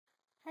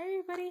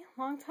everybody,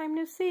 long time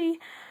no see.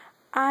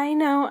 I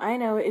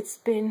know, it's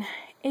been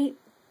 8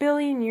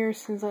 billion years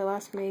since I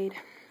last made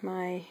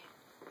a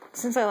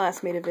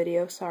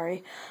video,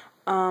 sorry.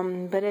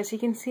 But as you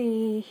can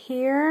see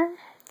here,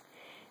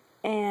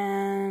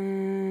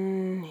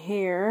 and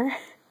here,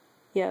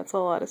 yeah, it's a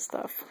lot of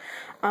stuff.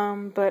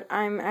 But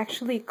I'm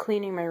actually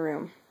cleaning my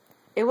room.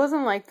 It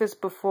wasn't like this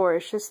before,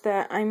 it's just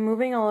that I'm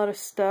moving a lot of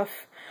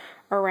stuff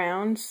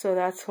around, so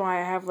that's why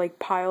I have like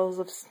piles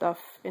of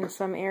stuff in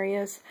some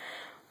areas.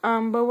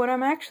 But what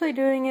I'm actually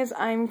doing is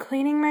I'm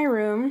cleaning my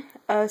room.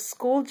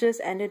 School just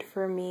ended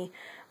for me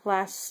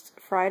last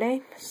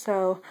Friday,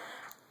 so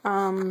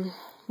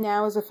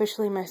now is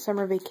officially my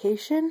summer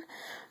vacation.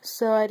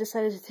 So I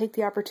decided to take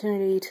the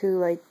opportunity to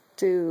like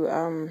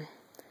do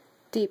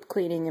deep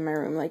cleaning in my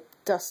room, like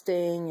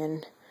dusting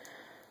and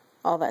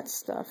all that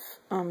stuff,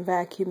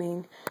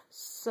 vacuuming.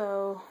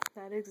 So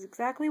that is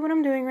exactly what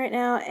I'm doing right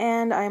now,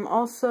 and I'm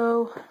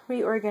also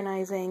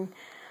reorganizing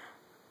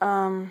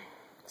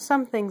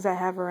some things I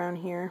have around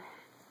here.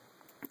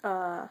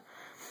 I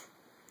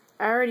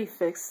already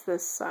fixed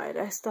this side.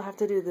 I still have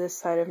to do this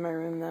side of my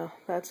room though.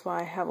 That's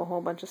why I have a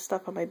whole bunch of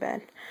stuff on my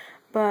bed.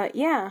 But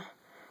yeah,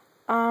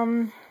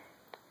 I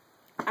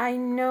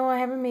know I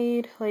haven't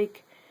made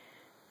like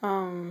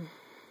my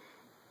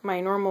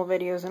normal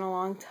videos in a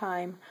long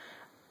time,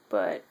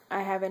 but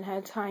I haven't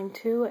had time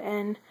to,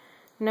 and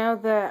now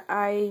that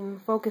I'm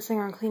focusing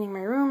on cleaning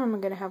my room,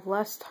 I'm gonna have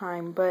less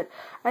time. But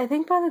I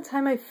think by the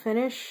time I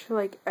finish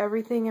like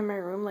everything in my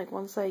room, like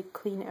once I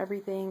clean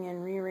everything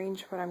and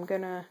rearrange what I'm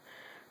gonna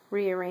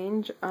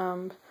rearrange,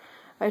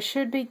 I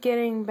should be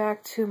getting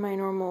back to my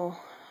normal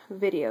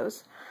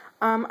videos.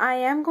 I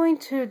am going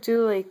to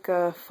do like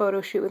a photo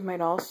shoot with my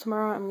dolls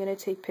tomorrow. I'm gonna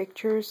take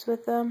pictures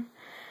with them,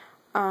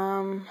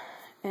 and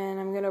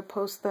I'm gonna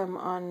post them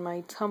on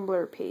my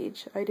Tumblr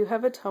page. I do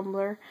have a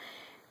Tumblr.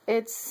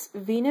 It's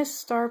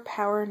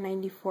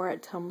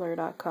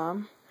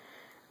venusstarpower94@tumblr.com.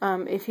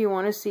 If you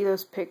want to see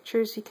those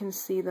pictures, you can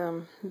see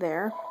them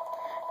there.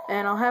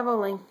 And I'll have a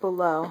link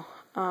below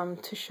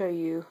to show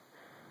you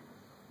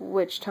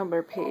which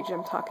Tumblr page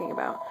I'm talking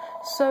about.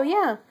 So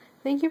yeah,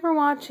 thank you for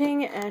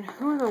watching, and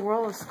who in the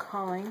world is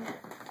calling?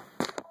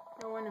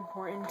 No one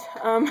important.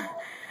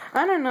 I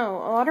don't know,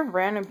 a lot of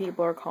random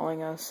people are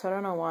calling us, I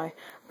don't know why.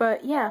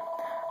 But yeah,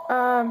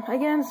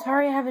 again,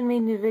 sorry I haven't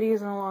made new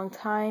videos in a long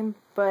time,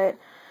 but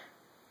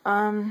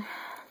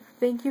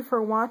thank you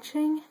for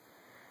watching,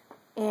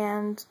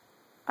 and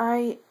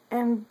I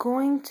am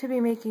going to be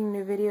making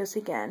new videos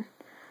again.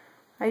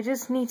 I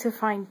just need to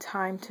find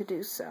time to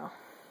do so.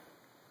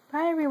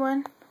 Bye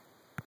everyone!